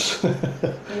 grass.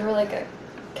 You were like a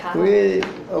cow. We ate,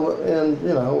 and,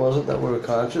 you know, it wasn't that we were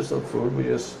conscious of food, we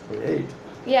ate.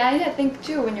 Yeah, I think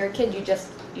too. When you're a kid, you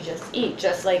just eat.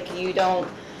 Just like you don't.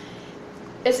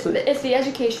 It's the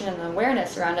education and the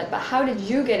awareness around it. But how did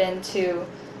you get into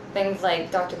things like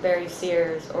Dr. Barry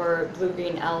Sears or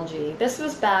blue-green algae? This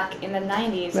was back in the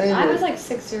 90s. And I was like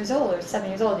 6 years old or 7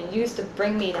 years old, and you used to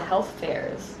bring me to health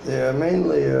fairs. Yeah,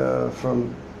 mainly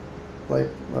from, like,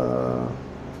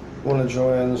 one of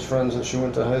Joanne's friends that she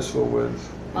went to high school with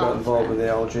got involved with the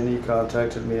algae, and he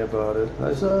contacted me about it.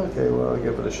 I said, okay, well, I'll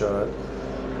give it a shot.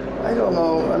 I don't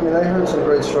know. I mean, I heard some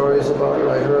great stories about it.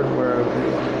 I heard where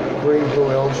the green-blue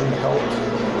algae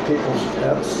helped people's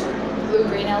pets.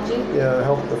 Blue-green algae? Yeah,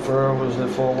 helped the fur, was the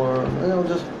fuller, you know,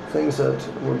 just things that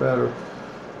were better.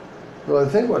 But I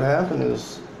think what happened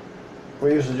is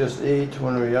we used to just eat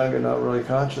when we were younger, not really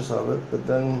conscious of it. But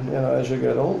then, you know, as you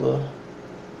get older,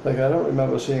 like I don't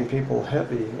remember seeing people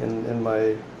heavy in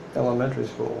my elementary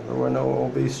school. There were no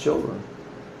obese children.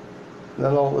 And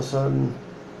then all of a sudden,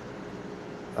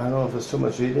 I don't know if it's too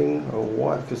much eating or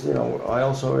what, because, you know, I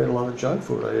also ate a lot of junk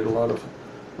food. I ate a lot of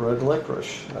red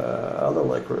licorice, other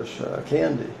licorice,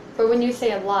 candy. But when you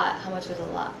say a lot, how much was a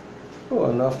lot? Well,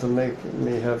 enough to make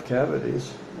me have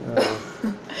cavities.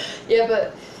 Yeah,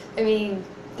 but, I mean,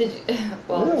 did you,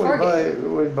 well, yeah,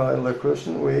 we'd buy licorice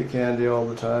and we ate candy all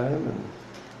the time. And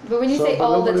but when you say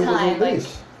all the time, like...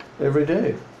 Every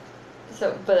day.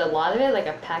 So, but a lot of it, like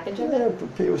a package of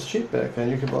it? Yeah, it was cheap back then.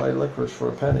 You could buy licorice for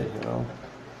a penny, you know.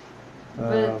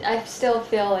 But I still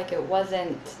feel like it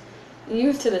wasn't...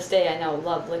 You to this day, I know,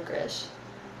 love licorice.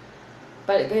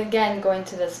 But again, going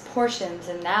to this portions,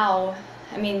 and now,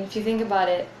 I mean, if you think about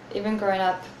it, even growing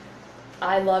up,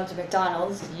 I loved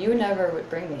McDonald's. You never would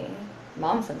bring me.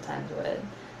 Mom sometimes would.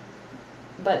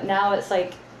 But now it's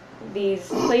like these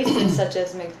places such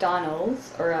as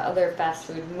McDonald's or other fast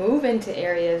food move into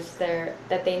areas there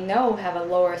that they know have a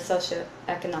lower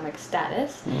socioeconomic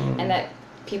status and that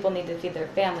people need to feed their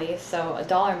families, so a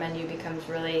dollar menu becomes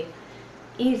really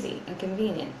easy and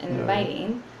convenient and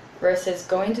inviting versus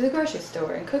going to the grocery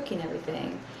store and cooking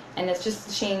everything. And it's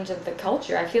just a change of the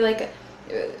culture. I feel like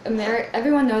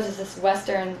everyone knows that this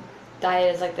Western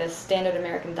diet is like this standard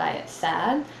American diet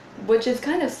sad, which is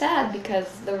kind of sad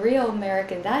because the real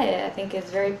American diet, I think, is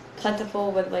very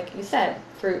plentiful with, like you said,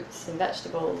 fruits and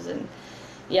vegetables and,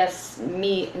 yes,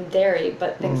 meat and dairy,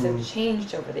 but things have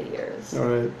changed over the years. All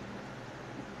right.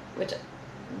 Which,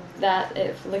 that,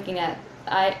 if looking at,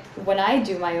 when I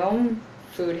do my own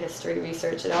food history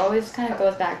research, it always kind of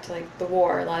goes back to like the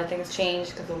war. A lot of things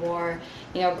changed because of the war.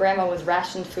 You know, Grandma was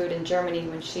rationed food in Germany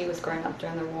when she was growing up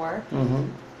during the war. Mm-hmm.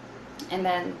 And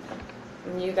then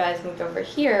when you guys moved over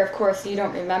here, of course, you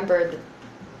don't remember the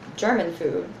German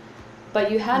food,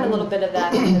 but you had a little bit of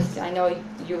that because I know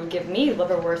you would give me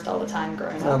liverwurst all the time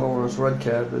growing up. Liverwurst, red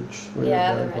cabbage.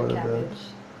 Yeah, the red cabbage.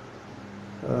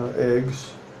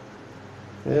 Eggs.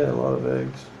 Yeah, a lot of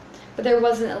eggs. But there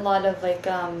wasn't a lot of like,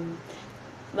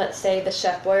 let's say the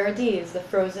Chef Boyardee's, the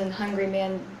frozen Hungry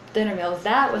Man dinner meals.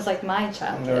 That was like my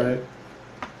childhood. Right.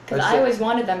 Because I always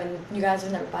wanted them, and you guys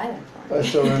would never buy them for me. I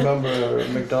still remember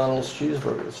McDonald's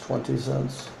cheeseburgers, 20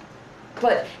 cents.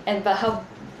 But how,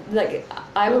 like,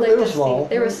 I would Well, like to small. see,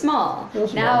 they were small. They were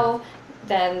small.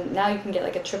 Now you can get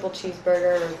like a triple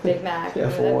cheeseburger or Big Mac. Yeah,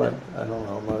 or for whatever. what? I don't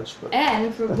know how much, but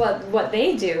And for what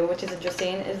they do, which is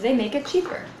interesting, is they make it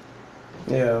cheaper.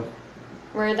 yeah.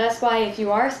 Where that's why if you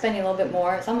are spending a little bit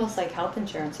more, it's almost like health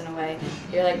insurance in a way.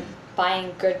 You're like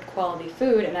buying good quality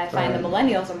food, and I find the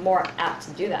millennials are more apt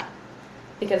to do that.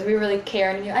 Because we really care,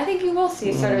 and I think you will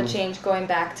see sort of a change going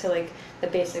back to like the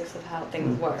basics of how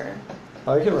things were.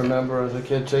 I can remember as a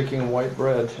kid taking white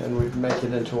bread and we'd make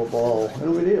it into a ball,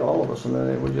 and we'd eat, all of us, and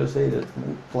then we'd just eat it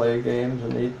and play games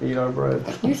and eat our bread.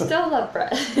 You still love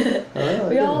bread. I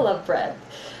We do. all love bread.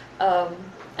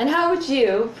 And how would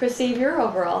you perceive your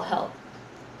overall health?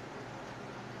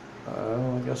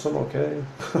 I guess I'm okay.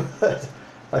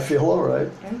 I feel all right.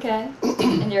 Okay.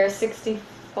 And you're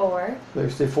 64.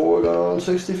 64 going on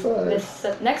 65. This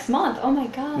next month. Oh my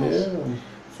gosh. Yeah.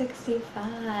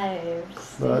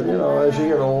 65. But you know, as you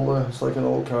get older, it's like an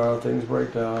old car, things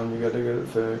break down, you got to get it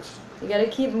fixed. You gotta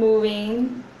keep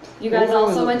moving. You guys Well,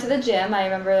 also went to the gym. I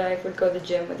remember I would go to the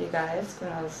gym with you guys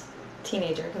when I was a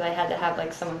teenager because I had to have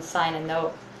like someone sign a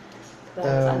note that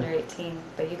I was under 18.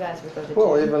 But you guys would go to the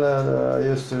Well, gym. even I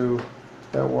used to,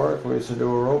 at work, we used to do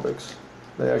aerobics.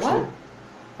 They actually, What?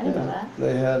 I didn't know that.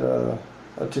 They had a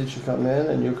teacher come in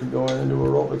and you could go in and do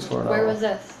aerobics for an hour. Where was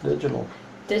this? Digital.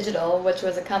 Digital, which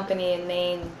was a company in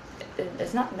Maine.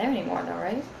 It's not there anymore though,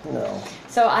 right? No.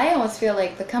 So I almost feel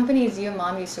like the companies you and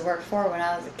Mom used to work for when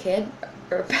I was a kid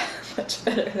are much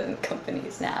better than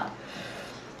companies now.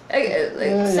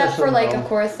 Except for like, of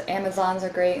course, Amazons are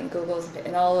great and Google's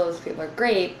and all those people are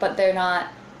great, but they're not.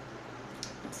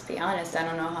 Let's be honest. I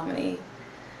don't know how many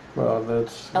Well,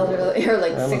 that's elderly or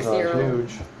like Amazon's 60-year-old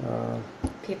huge.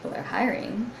 people they're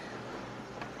hiring.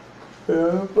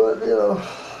 Yeah, but you know.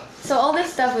 So all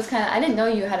this stuff was kind of, I didn't know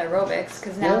you had aerobics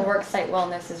because now Yeah. worksite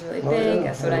wellness is really Oh, big. yeah,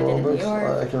 That's what I did in New aerobics.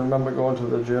 York. I can remember going to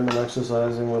the gym and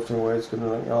exercising, lifting weights,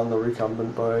 getting on the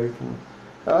recumbent bike. And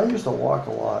I used to walk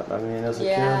a lot. I mean, as a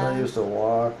kid, I used to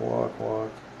walk. Well,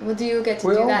 do you get to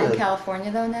We do all that in did. California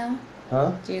though now?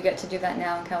 Huh? Do you get to do that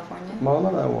now in California? Mom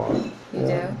and I walk. You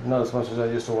do? Not as much as I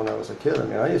used to when I was a kid. I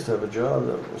mean, I used to have a job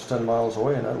that was 10 miles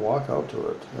away, and I'd walk out to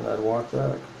it, and I'd walk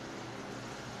back.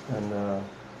 And,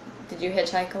 Did you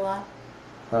hitchhike a lot?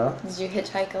 huh? Did you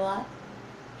hitchhike a lot?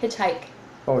 Hitchhike.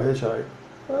 Oh, hitchhike.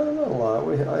 Not a lot.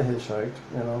 I hitchhiked,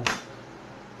 you know.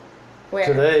 Where?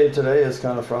 Today is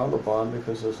kind of frowned upon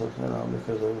because of, you know,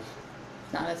 because of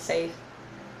Not as safe.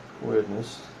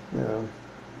 weirdness, you know.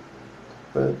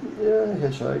 But yeah, I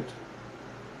hitchhiked.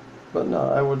 But no,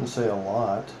 I wouldn't say a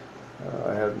lot.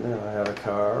 I had a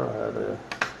car. I had a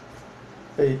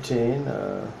 18.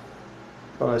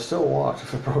 But I still walked.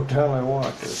 If it broke down, I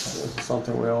walked. It's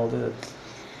something we all did.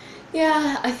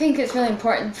 Yeah, I think it's really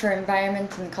important for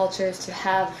environments and cultures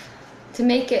to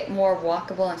make it more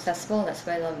walkable and accessible. That's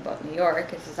what I love about New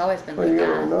York, is it's always been Well, like you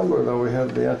gotta that. remember though, we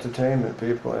had the entertainment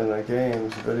people in the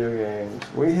games, video games.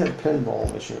 We had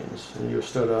pinball machines. And you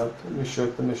stood up, and you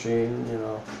shook the machine, you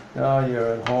know. Now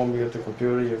you're at home, you have the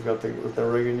computer, you've got the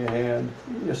rig in your hand.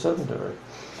 You're sedentary.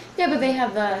 Yeah, but they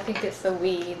have I think it's the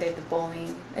Wii, they have the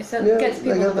bowling. It Yeah, gets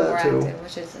they people a got little more that too. active,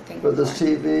 which is, I think, But this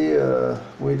important. TV,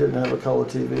 we didn't have a color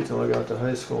TV till I got to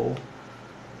high school.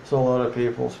 So a lot of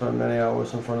people spent many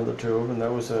hours in front of the tube, and that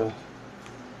was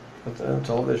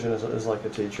television is like a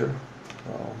teacher.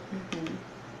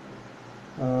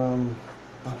 So,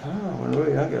 but no, when we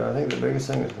were younger, I think the biggest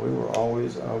thing is we were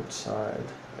always outside.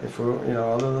 If we were, you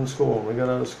know, other than school, when we got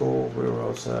out of school, we were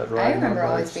outside I riding remember our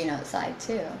always bikes. being outside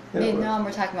too. Yeah, Me and but- Mom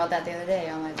were talking about that the other day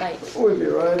on my bike. We'd be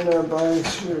riding our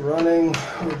bikes, we'd be running,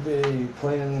 we'd be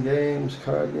playing games,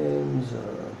 card games.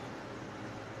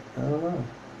 I don't know.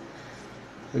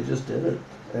 We just did it,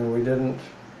 and we didn't.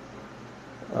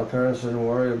 Our parents didn't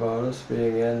worry about us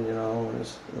being in, when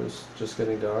it was just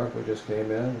getting dark. We just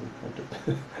came in, went to,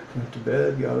 went to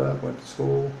bed, got up, went to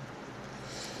school.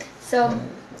 So,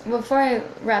 before I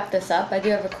wrap this up, I do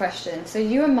have a question. So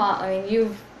you and Mom,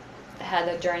 you've had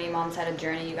a journey, Mom's had a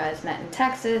journey. You guys met in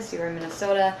Texas, you were in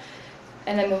Minnesota,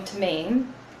 and then moved to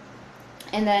Maine.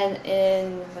 And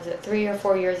then was it 3 or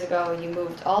 4 years ago, you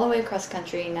moved all the way across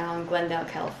country, now in Glendale,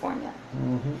 California.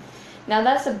 Mm-hmm. Now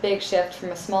that's a big shift from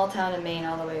a small town in Maine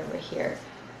all the way over here.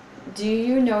 Do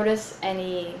you notice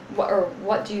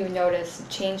what do you notice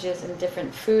changes in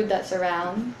different food that's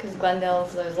around? Because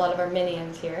there's a lot of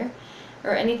Armenians here.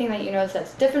 Or anything that you notice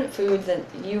that's different foods that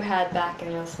you had back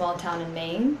in your small town in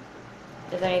Maine?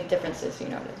 Is there any differences you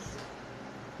notice?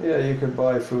 Yeah, you could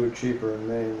buy food cheaper in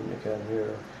Maine than you can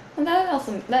here. And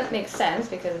that makes sense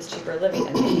because it's cheaper living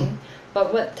in Maine.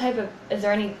 But is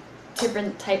there any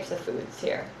different types of foods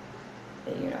here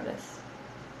that you notice?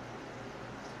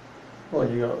 Well,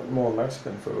 you got more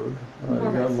Mexican food. You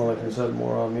got more, like I said,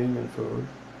 more Armenian food.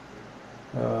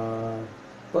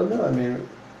 But no,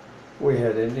 we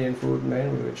had Indian food in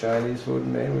Maine, we got Chinese food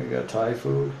in Maine, we got Thai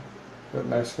food, we got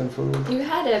Mexican food. You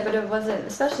had it, but it wasn't,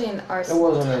 especially in our town. It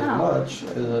wasn't as much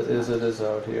as it is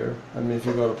out here. If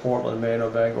you go to Portland, Maine, or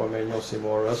Bangor, Maine, you'll see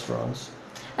more restaurants.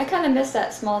 I kind of miss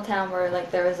that small town where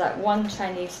there was that one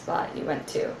Chinese spot you went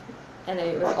to, and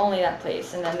it was only that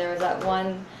place, and then there was that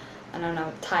one, I don't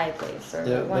know, Thai place.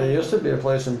 There used to be a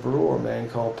place in Brewer, Maine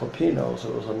called Pepino's.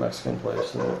 It was a Mexican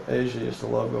place, and Asia used to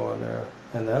love going there.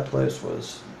 And that place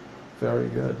was very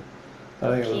good. I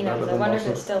think it was better than I wonder if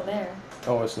it's still there.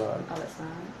 Oh, it's not. Oh, it's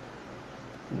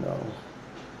not.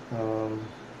 No.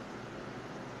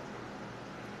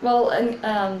 Well, and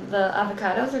the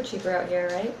avocados are cheaper out here,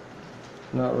 right?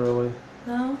 Not really.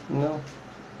 No? No.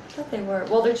 I thought they were.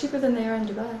 Well, they're cheaper than they are in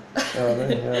Dubai.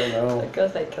 Yeah, no. It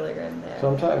goes by kilogram there.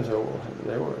 Sometimes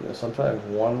they were. Sometimes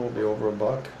one will be over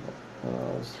 $1.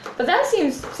 But that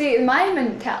seems, see, my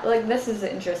mentality, this is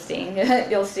interesting.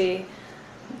 You'll see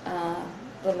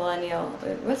the millennial,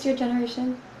 what's your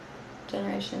generation?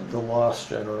 The lost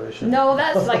generation. No,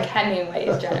 that's like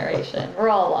Hemingway's generation. We're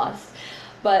all lost.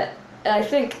 But I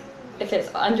think if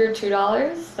it's under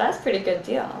 $2, that's a pretty good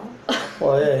deal.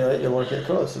 Well, yeah, you look at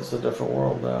costs. It's a different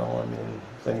world now.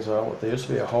 Things aren't what they used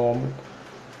to be. A home.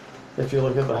 If you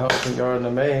look at the house and garden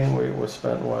in Maine, we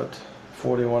spent what,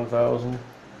 $41,000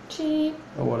 Cheap.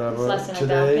 or whatever. It's less than a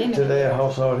down payment. Today a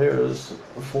house out here is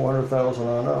 $400,000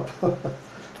 on up.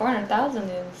 400,000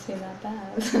 doesn't seem that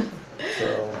bad.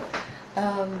 So.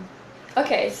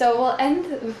 Okay, so we'll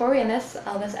end. Before we end this,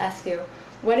 I'll just ask you,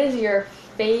 what is your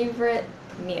favorite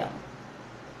meal?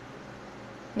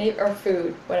 Maybe, or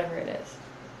food, whatever it is.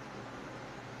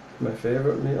 My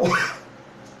favorite meal?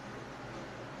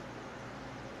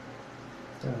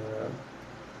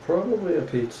 Probably a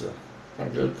pizza. A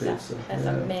good pizza. That's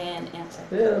a man answer.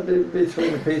 Yeah,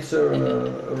 between a pizza and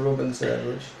a Reuben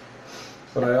sandwich.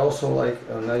 But I also like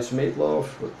a nice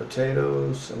meatloaf with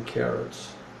potatoes and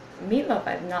carrots. Meatloaf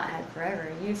I've not had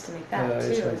forever. You used to make that too. I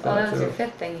used to make that was too. your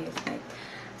fifth thing you used to make.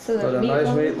 So But a nice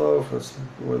meatloaf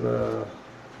with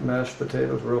mashed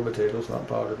potatoes, real potatoes, not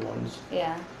powdered ones.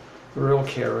 Yeah. Real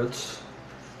carrots.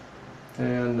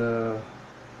 And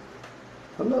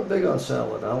I'm not big on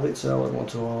salad. I'll eat salad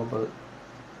once in a while, but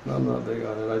I'm not big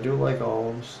on it. I do like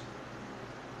olives.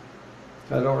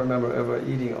 I don't remember ever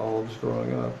eating olives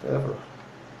growing up, ever.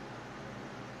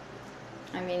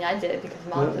 I did because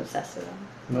Mom's obsessed with them.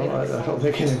 No, I don't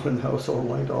think anyone in the household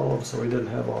liked olives, so we didn't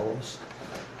have olives.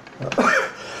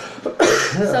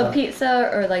 So pizza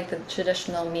or like the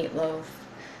traditional meatloaf,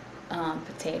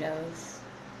 potatoes,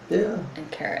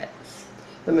 and carrots.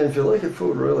 If you look at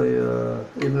food, really,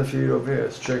 even if you eat over here,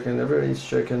 it's chicken. Everyone eats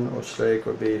chicken or steak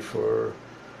or beef or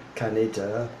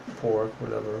carnita, pork,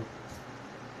 whatever.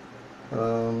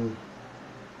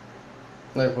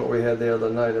 Like what we had the other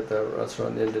night at that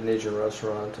restaurant, the Indonesian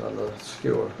restaurant on the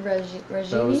skewer. Rajini?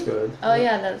 That was good. Oh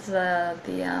yeah, that's the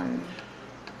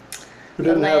We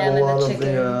didn't have lamb a lot and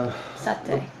the of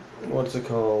chicken satay. What's it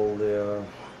called? A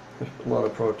lot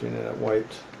of protein in it, white.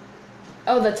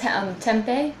 Oh, the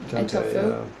tempeh and tofu.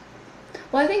 Yeah.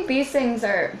 Well, I think these things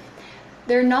they're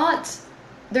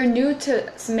new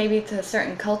to maybe to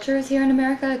certain cultures here in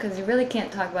America, because you really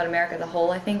can't talk about America as a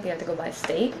whole. I think you have to go by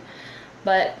state.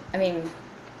 But,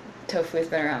 tofu has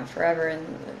been around forever in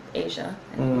Asia,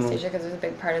 in East Asia, because it's a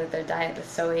big part of their diet, the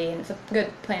soy, and it's a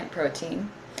good plant protein,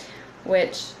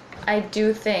 which I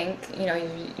do think,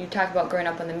 you talk about growing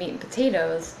up on the meat and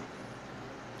potatoes.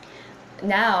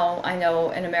 Now, I know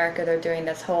in America they're doing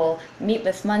this whole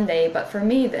meatless Monday, but for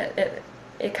me,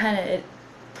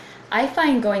 I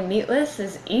find going meatless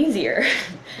is easier.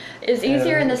 It's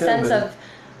easier in the sense of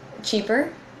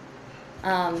cheaper,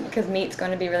 because meat's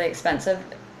going to be really expensive,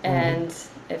 and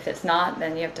if it's not,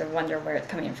 then you have to wonder where it's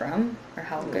coming from or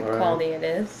how good quality it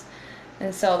is.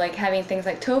 And so, like, having things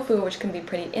like tofu, which can be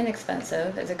pretty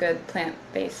inexpensive, is a good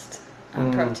plant-based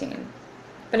protein.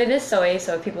 But it is soy,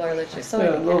 so if people are allergic to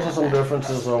soy, those are some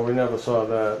differences, though. We never saw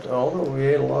that. Although we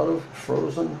ate a lot of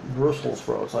frozen Brussels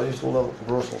sprouts. I used to love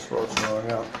Brussels sprouts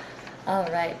growing up. All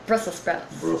right, Brussels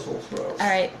sprouts. Brussels sprouts. All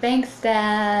right, thanks,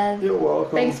 Dad. You're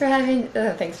welcome. Thanks for having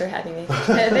me.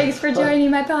 Thanks for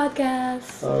joining my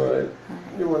podcast. All right.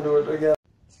 You want to do it again?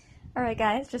 All right,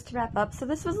 guys, just to wrap up. So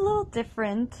this was a little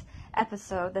different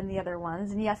episode than the other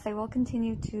ones, and yes, I will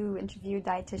continue to interview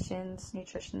dietitians,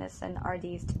 nutritionists, and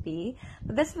RDs to be,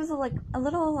 but this was a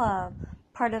little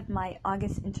part of my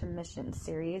August intermission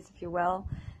series, if you will,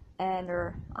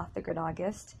 or off the grid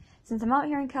August. Since I'm out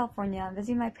here in California, I'm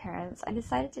visiting my parents, I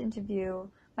decided to interview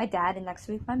my dad, and next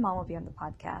week my mom will be on the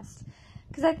podcast,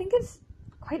 because I think it's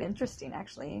quite interesting,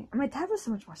 actually. And my dad was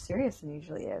so much more serious than he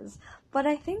usually is, but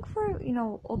I think for,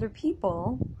 older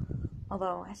people,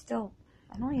 although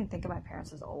I don't even think of my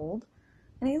parents as old,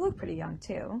 and they look pretty young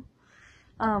too.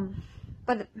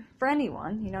 But for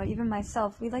anyone, even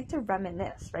myself, we like to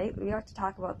reminisce, right? We like to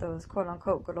talk about those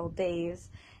quote-unquote good old days.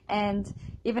 And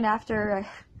even after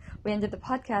we ended the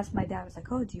podcast, my dad was like,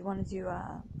 "Oh, do you want to do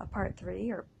a part 3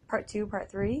 or part 2,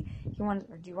 part 3? Do you want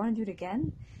to do it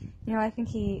again?" I think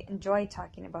he enjoyed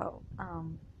talking about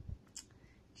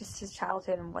just his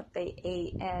childhood and what they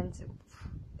ate, and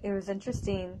it was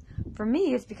interesting for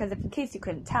me, is because, in case you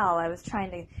couldn't tell, I was trying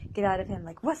to get out of him,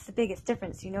 like, what's the biggest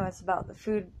difference you notice about the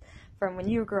food from when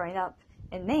you were growing up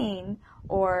in Maine,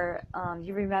 or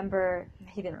you remember.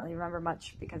 He didn't really remember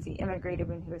much because he immigrated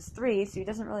when he was 3, so he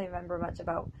doesn't really remember much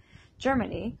about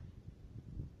Germany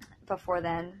before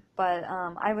then, but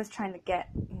I was trying to get,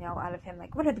 out of him,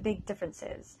 like, what are the big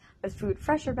differences? Was food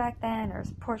fresher back then, or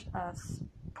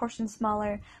portion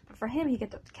smaller? But for him, he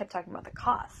kept talking about the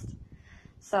cost.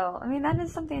 So, I mean, that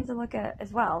is something to look at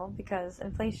as well, because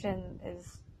inflation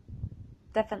is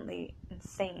definitely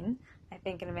insane, I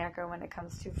think, in America when it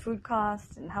comes to food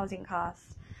costs and housing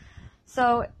costs.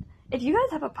 So, if you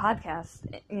guys have a podcast,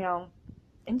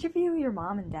 interview your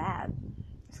mom and dad.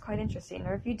 It's quite interesting.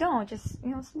 Or if you don't, just,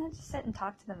 sometimes just sit and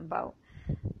talk to them about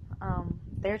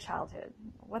their childhood,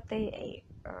 what they ate,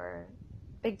 or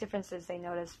big differences they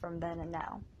noticed from then and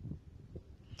now.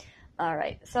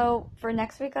 Alright, so for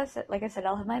next week, like I said,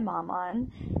 I'll have my mom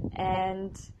on,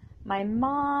 and my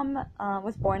mom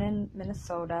was born in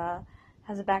Minnesota,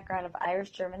 has a background of Irish,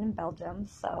 German, and Belgium,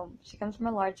 so she comes from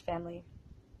a large family,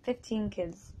 15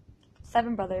 kids,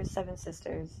 7 brothers, 7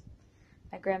 sisters.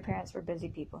 My grandparents were busy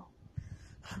people.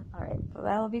 Alright, well,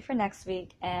 that'll be for next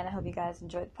week, and I hope you guys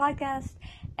enjoyed the podcast,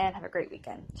 and have a great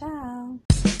weekend. Ciao!